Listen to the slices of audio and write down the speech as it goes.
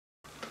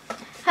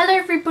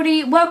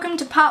everybody, welcome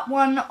to part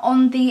 1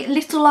 on the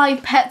Little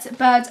Live Pets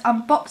Birds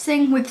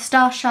unboxing with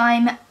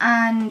Starshine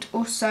and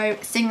also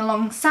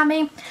Sing-Along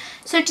Sammy.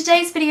 So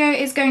today's video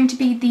is going to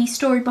be the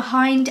story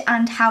behind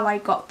and how I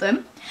got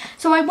them.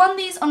 So I won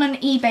these on an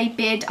eBay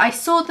bid. I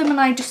saw them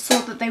and I just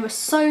thought that they were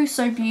so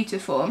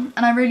beautiful and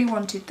I really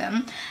wanted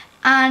them.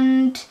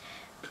 And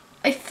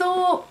I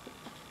thought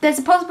there's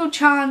a possible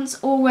chance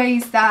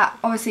always that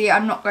obviously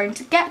I'm not going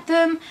to get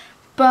them,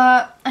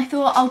 but I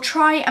thought I'll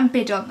try and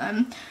bid on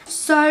them.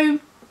 So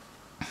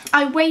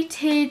I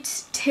waited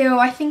till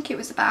I think it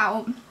was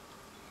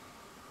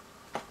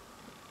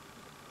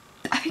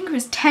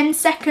 10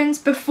 seconds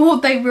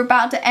before they were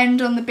about to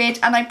end on the bid,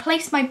 and I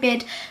placed my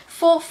bid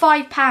for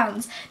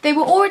 £5. They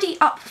were already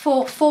up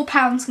for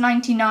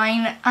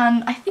 £4.99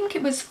 and I think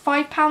it was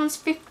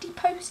 £5.50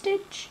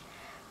 postage.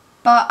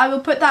 But I will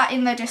put that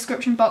in the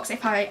description box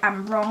if I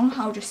am wrong,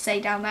 I'll just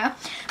say down there.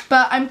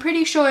 But I'm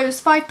pretty sure it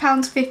was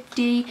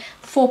 £5.50,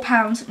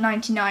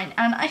 £4.99,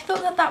 and I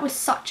thought that that was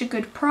such a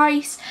good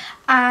price,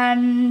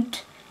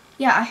 and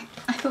yeah,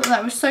 I thought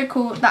that was so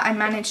cool that I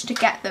managed to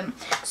get them.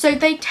 So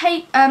they took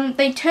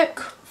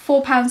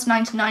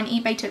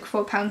 £4.99, eBay took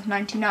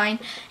 £4.99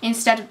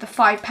 instead of the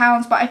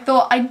 £5, but I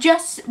thought I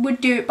just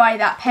would do it by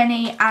that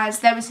penny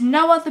as there was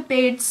no other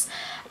bids,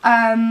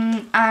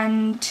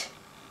 and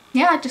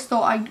yeah, I just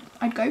thought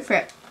I'd go for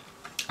it.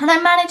 And I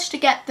managed to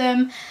get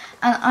them,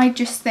 and I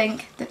just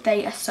think that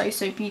they are so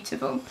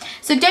beautiful.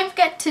 So don't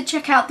forget to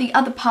check out the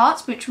other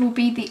parts, which will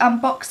be the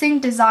unboxing,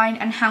 design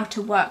and how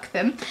to work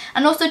them.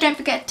 And also don't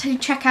forget to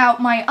check out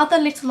my other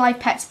Little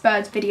Live Pets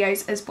Birds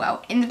videos as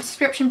well in the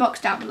description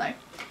box down below.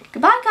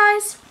 Goodbye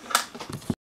guys!